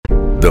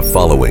The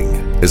following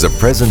is a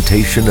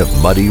presentation of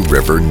Muddy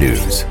River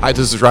News. Hi,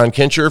 this is Ron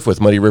Kincherf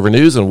with Muddy River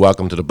News, and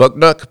welcome to the Book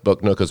Nook.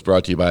 Book Nook is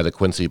brought to you by the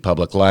Quincy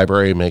Public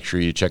Library. Make sure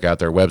you check out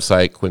their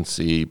website,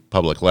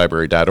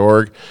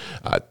 quincypubliclibrary.org.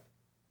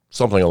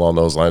 Something along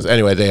those lines.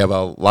 Anyway, they have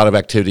a lot of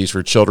activities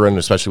for children,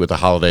 especially with the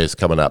holidays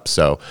coming up.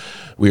 So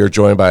we are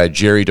joined by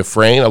Jerilyn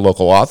Dufresne, a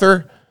local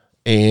author,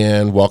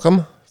 and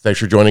welcome. Thanks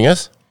for joining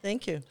us.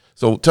 Thank you.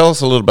 So tell us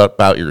a little bit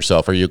about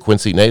yourself. Are you a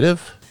Quincy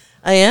native?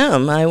 I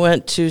am. I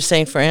went to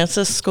St.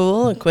 Francis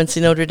School in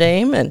Quincy, Notre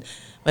Dame, and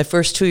my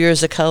first 2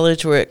 years of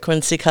college were at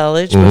Quincy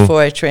College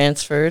before I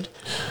transferred.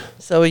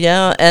 So,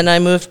 yeah, and I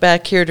moved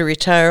back here to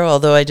retire,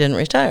 although I didn't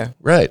retire.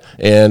 Right.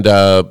 And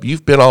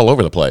you've been all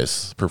over the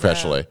place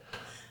professionally.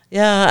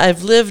 Yeah,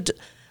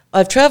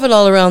 I've traveled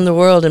all around the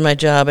world in my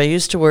job. I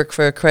used to work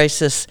for a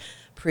crisis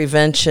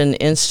prevention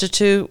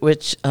institute,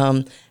 which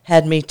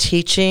had me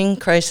teaching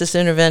crisis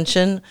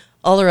intervention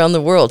all around the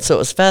world, so it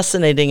was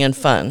fascinating and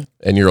fun.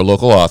 And you're a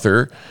local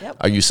author. Yep.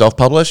 Are you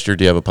self-published, or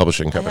do you have a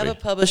publishing company? I have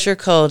a publisher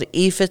called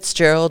E.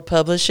 Fitzgerald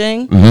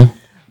Publishing,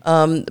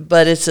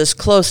 but it's as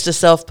close to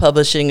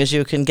self-publishing as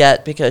you can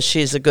get because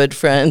she's a good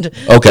friend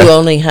who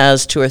only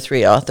has 2 or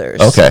 3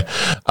 authors. Okay.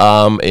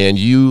 And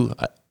you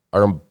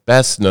are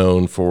best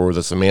known for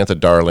the Samantha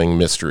Darling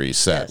mystery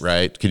set,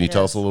 right? Can you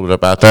tell us a little bit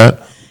about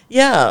that?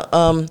 Yeah,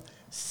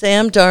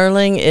 Sam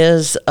Darling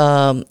is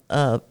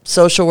a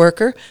social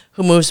worker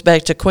who moves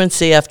back to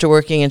Quincy after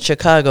working in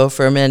Chicago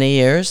for many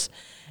years.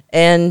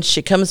 And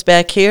she comes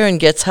back here and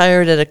gets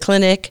hired at a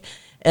clinic,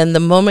 and the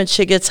moment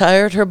she gets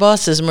hired, her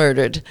boss is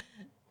murdered.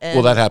 And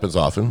well, that happens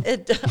often.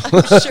 I'm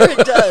sure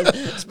it does,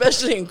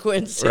 especially in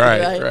Quincy,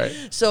 right?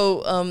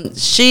 So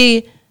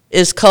she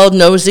is called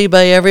nosy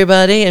by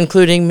everybody,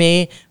 including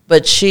me,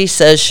 but she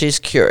says she's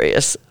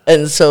curious.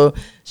 And so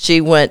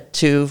she went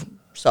to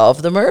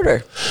solve the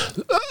murder.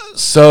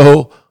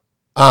 So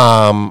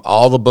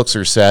all the books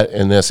are set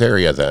in this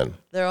area then?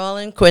 They're all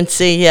in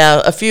Quincy,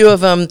 yeah. A few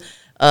of them,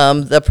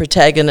 the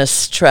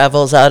protagonist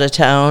travels out of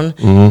town,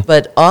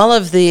 but all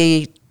of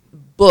the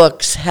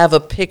books have a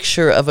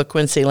picture of a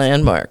Quincy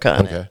landmark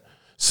on it.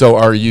 So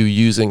are you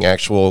using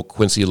actual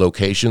Quincy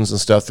locations and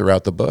stuff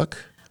throughout the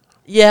book?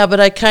 Yeah, but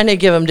I kind of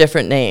give them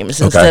different names.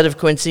 Instead of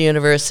Quincy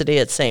University,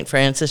 it's St.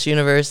 Francis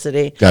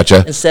University.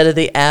 Gotcha. Instead of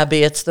the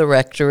Abbey, it's the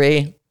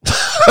Rectory.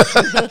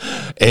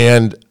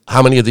 And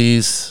how many of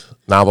these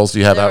novels do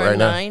you have out right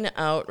now? There are 9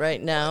 out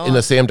right now. In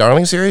the Sam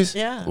Darling series?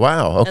 Yeah.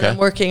 Wow, okay. And I'm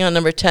working on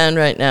number 10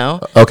 right now.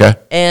 Okay.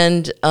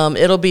 And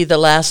it'll be the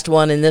last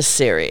one in this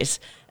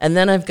series. And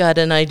then I've got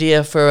an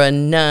idea for a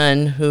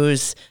nun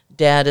whose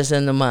dad is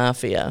in the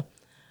mafia.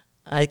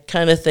 I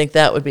kind of think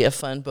that would be a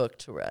fun book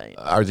to write.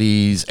 Are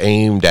these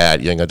aimed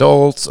at young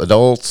adults,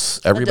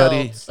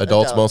 everybody?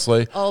 Adults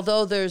mostly?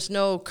 Although there's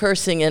no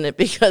cursing in it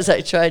because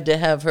I tried to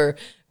have her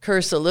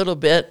curse a little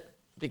bit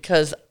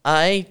because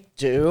I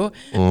do.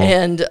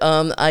 And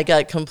I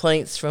got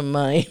complaints from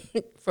my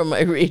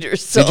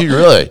readers. So, did you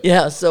really?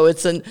 Yeah, so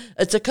it's a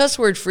cuss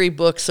word free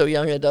book, so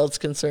young adults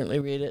can certainly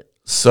read it.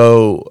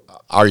 So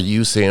are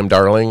you Sam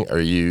Darling?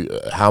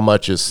 How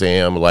much is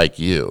Sam like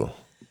you?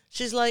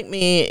 She's like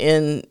me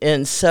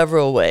in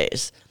several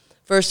ways.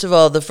 First of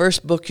all, the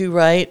first book you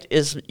write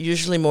is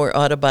usually more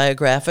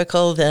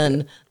autobiographical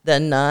than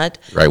not.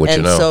 Right, what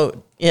you know.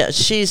 So, yeah,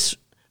 she's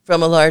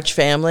from a large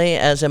family,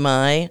 as am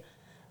I.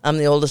 I'm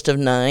the oldest of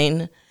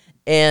 9.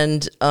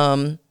 And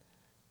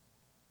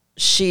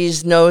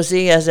she's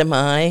nosy, as am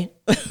I.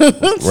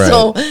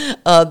 So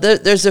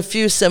there's a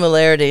few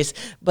similarities,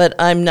 but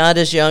I'm not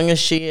as young as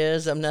she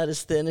is. I'm not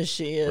as thin as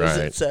she is,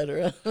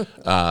 etc.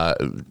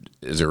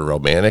 Is there a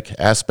romantic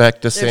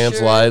aspect to Sam's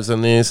sure lives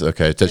in these?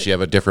 Okay. Does she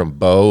have a different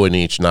bow in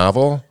each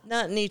novel?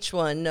 Not in each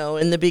one, no.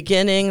 In the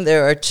beginning,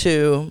 there are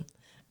 2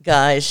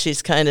 guys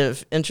she's kind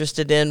of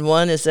interested in.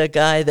 One is a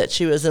guy that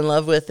she was in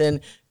love with in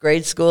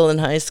grade school and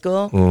high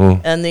school,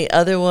 and the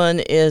other one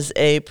is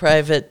a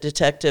private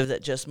detective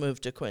that just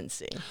moved to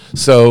Quincy.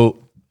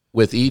 So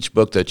with each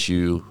book that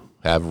you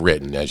have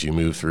written as you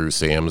move through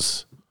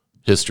Sam's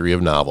history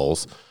of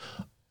novels,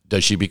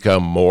 does she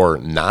become more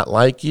not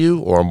like you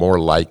or more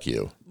like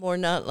you? More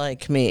not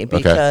like me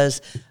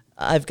because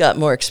I've got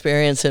more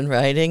experience in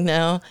writing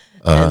now,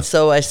 and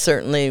so I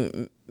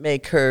certainly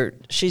make her,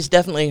 she's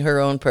definitely her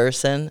own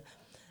person.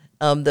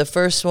 The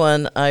first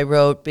one I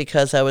wrote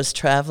because I was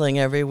traveling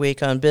every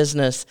week on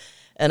business,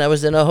 and I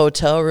was in a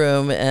hotel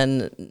room,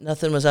 and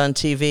nothing was on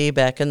TV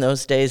back in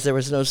those days. There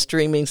was no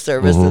streaming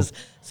services,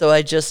 so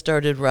I just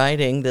started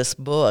writing this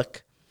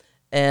book,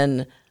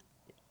 and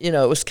it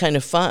was kind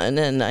of fun,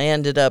 and I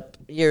ended up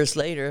years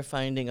later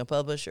finding a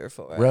publisher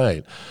for it.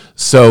 Right.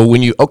 So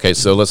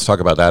so let's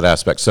talk about that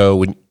aspect.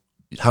 So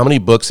how many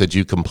books had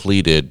you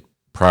completed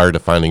prior to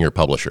finding your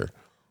publisher?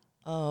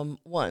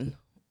 1,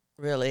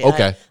 really.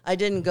 Okay. I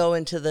didn't go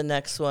into the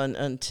next one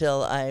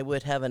until I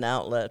would have an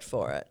outlet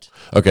for it.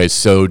 Okay,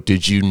 so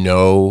did you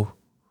know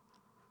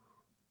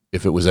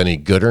if it was any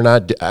good or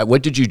not?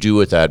 What did you do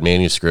with that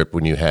manuscript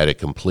when you had it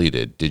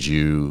completed? Did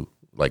you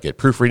get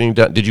proofreading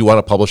done? Did you want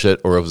to publish it,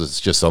 or was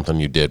it just something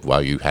you did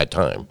while you had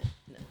time?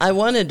 I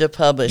wanted to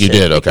publish You it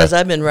did, okay. because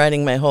I've been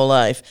writing my whole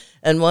life.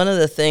 And one of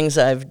the things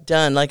I've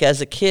done, like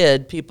as a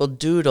kid, people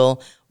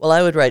doodle. Well,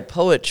 I would write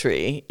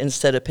poetry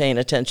instead of paying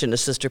attention to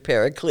Sister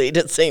Paraclete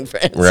at St.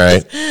 Francis.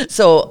 Right.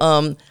 So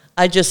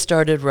I just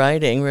started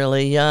writing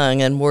really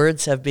young, and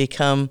words have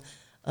become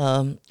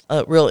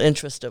a real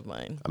interest of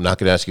mine. I'm not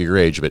going to ask you your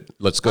age, but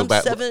let's go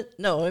back.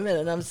 No, wait a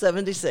minute. I'm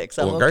 76.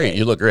 I'm great. okay.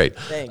 You look great,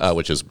 Thanks.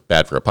 Which is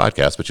bad for a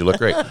podcast, but you look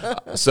great.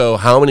 So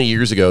how many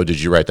years ago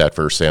did you write that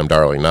first Sam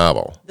Darling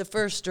novel? The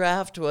first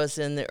draft was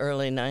in the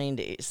early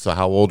 90s. So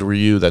how old were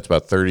you? That's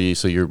about 30.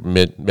 So you're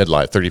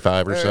midlife,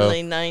 35 or so?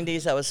 Early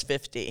 90s, I was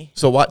 50.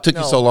 So what took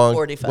you so long?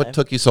 45. What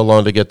took you so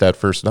long to get that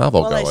first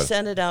novel Well, going? I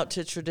sent it out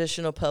to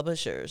traditional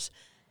publishers,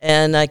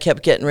 and I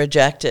kept getting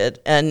rejected.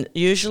 And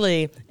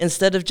usually,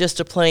 instead of just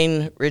a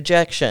plain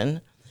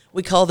rejection,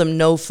 we call them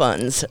no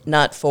funds,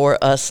 not for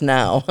us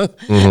now.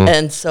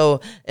 And so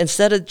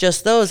instead of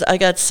just those, I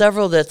got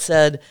several that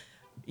said,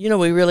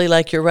 we really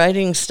like your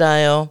writing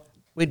style.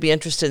 We'd be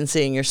interested in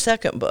seeing your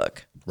second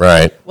book.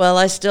 Right. Well,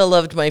 I still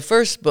loved my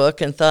first book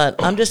and thought,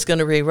 I'm just going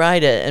to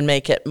rewrite it and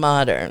make it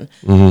modern.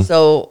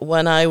 So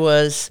when I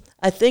was,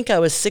 I think I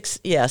was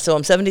so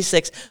I'm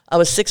 76. I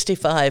was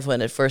 65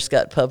 when it first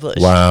got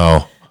published.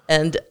 Wow.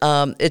 And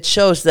it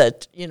shows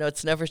that,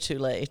 it's never too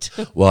late.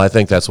 Well, I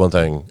think that's one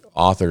thing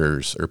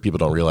authors or people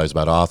don't realize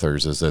about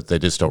authors is that they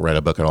just don't write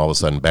a book and all of a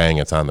sudden, bang,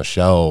 it's on the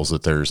shelves,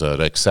 that there's an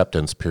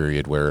acceptance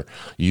period where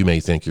you may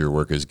think your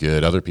work is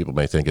good. Other people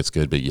may think it's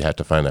good, but you have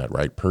to find that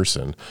right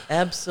person.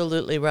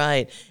 Absolutely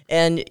right.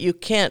 And you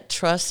can't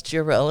trust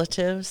your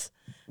relatives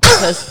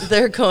because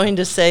they're going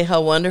to say how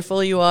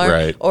wonderful you are.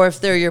 Right. Or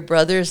if they're your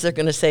brothers, they're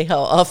going to say how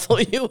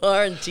awful you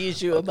are and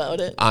tease you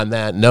about it. On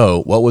that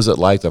note, what was it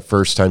like the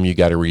first time you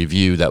got a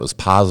review that was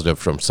positive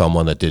from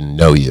someone that didn't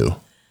know you?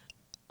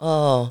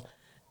 Oh,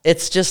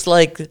 it's just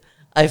like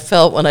I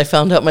felt when I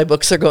found out my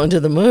books are going to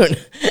the moon.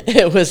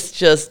 It was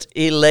just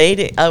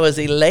elating. I was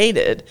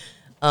elated.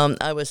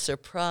 I was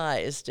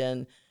surprised,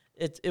 and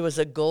it was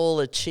a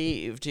goal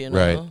achieved,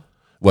 Right.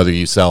 Whether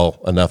you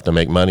sell enough to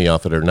make money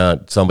off it or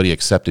not, somebody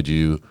accepted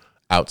you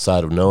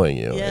outside of knowing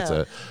you.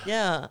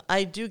 Yeah,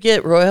 I do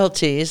get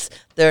royalties.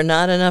 They're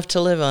not enough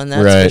to live on,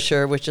 that's for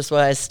sure, which is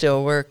why I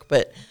still work.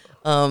 But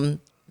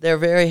they're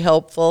very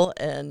helpful,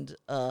 and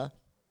I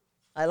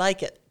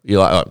like it.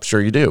 I'm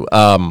sure you do.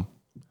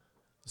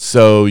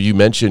 So you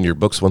mentioned your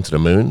books went to the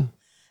moon?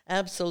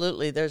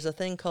 Absolutely. There's a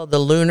thing called the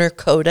Lunar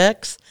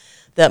Codex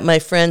that my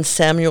friend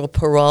Samuel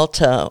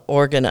Peralta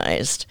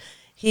organized.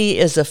 He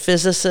is a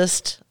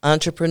physicist,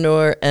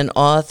 entrepreneur, and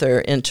author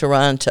in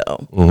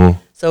Toronto.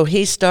 So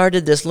he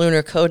started this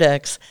Lunar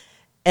Codex.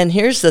 And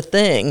here's the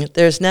thing.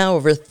 There's now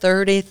over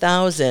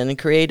 30,000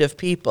 creative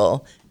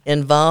people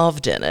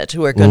involved in it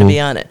who are going to be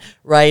on it.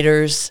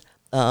 Writers,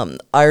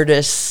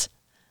 artists,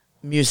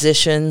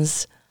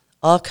 musicians,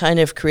 all kind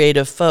of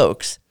creative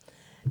folks.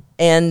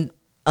 And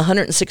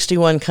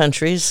 161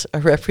 countries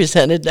are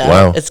represented now.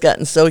 Wow. It's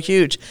gotten so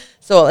huge.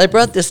 So I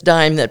brought this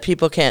dime that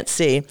people can't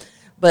see.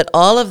 But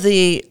all of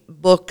the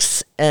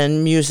books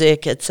and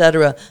music,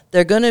 etc.,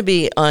 they're going to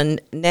be on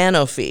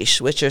nanofiche,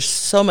 which are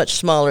so much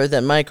smaller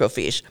than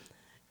microfiche.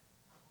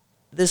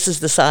 This is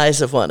the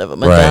size of one of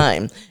them, a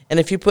dime. And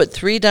if you put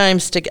 3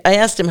 dimes together, I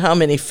asked him how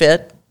many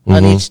fit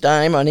on each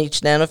dime, on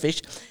each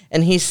nanofiche,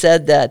 and he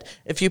said that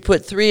if you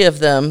put 3 of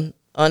them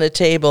on a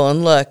table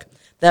and look,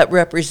 that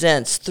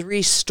represents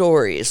 3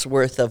 stories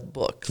worth of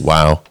books.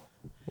 Wow.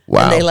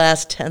 And they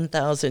last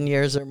 10,000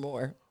 years or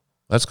more.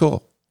 That's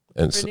cool.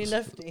 And Pretty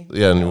nifty.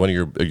 Yeah, and one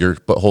of your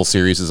whole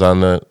series is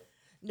on that?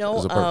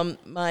 No,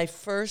 my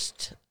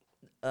first,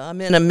 I'm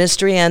in a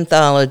mystery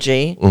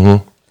anthology,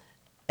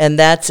 and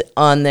that's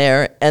on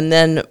there. And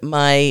then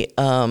my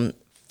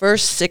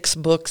first 6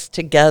 books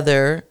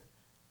together,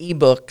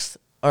 ebooks,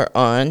 are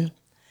on.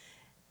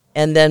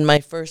 And then my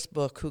first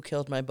book, Who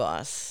Killed My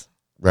Boss.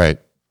 Right.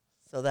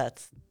 So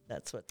that's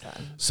what's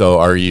on. So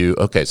are you,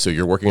 okay, so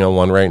you're working on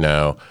one right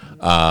now.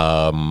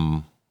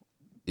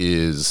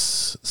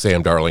 Is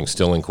Sam Darling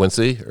still in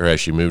Quincy, or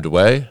has she moved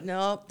away?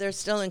 No, they're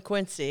still in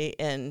Quincy,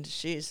 and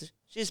she's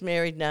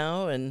married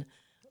now, and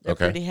they're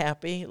pretty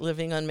happy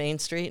living on Main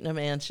Street in a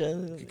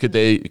mansion. Could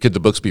the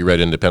books be read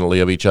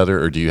independently of each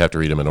other, or do you have to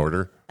read them in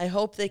order? I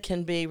hope they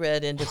can be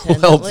read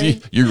independently.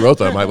 Well, you wrote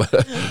them.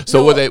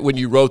 So when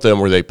you wrote them,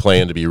 were they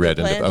planned to be read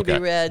independently? To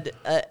be read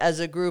as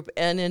a group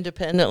and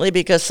independently,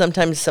 because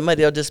sometimes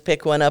somebody will just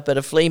pick one up at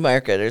a flea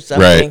market or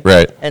something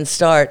and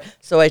start.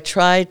 So I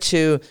try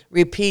to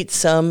repeat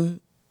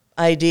some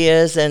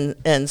ideas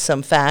and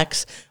some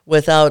facts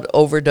without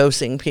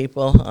overdosing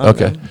people on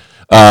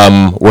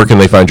them. Where can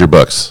they find your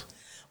books?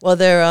 Well,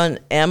 they're on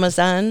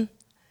Amazon,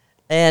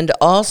 and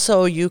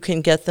also you can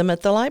get them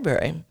at the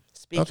library.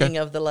 Speaking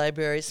of the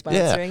library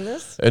sponsoring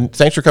this. And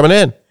thanks for coming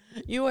in.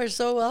 You are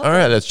so welcome. All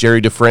right, that's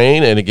Jerilyn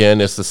Dufresne, and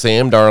again, it's the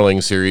Sam Darling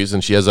series,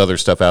 and she has other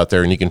stuff out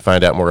there, and you can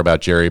find out more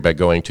about Jerry by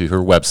going to her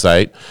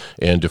website,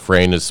 and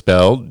Dufresne is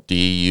spelled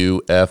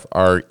Dufresne.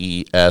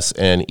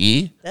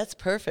 That's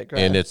perfect,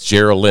 right? And it's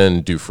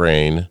Jerilyn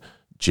Dufresne,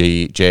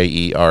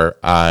 Jerilyn.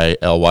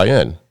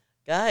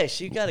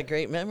 Gosh, you got a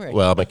great memory.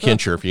 Well, I'm a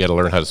Kincher if you got to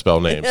learn how to spell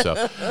names. So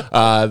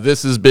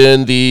this has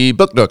been the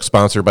Book Nook,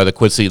 sponsored by the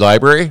Quincy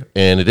Library,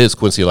 and it is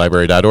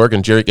quincylibrary.org.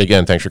 And Jerry,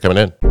 again, thanks for coming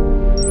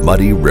in.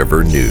 Muddy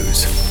River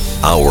News.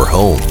 Our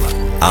home,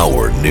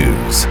 our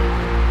news.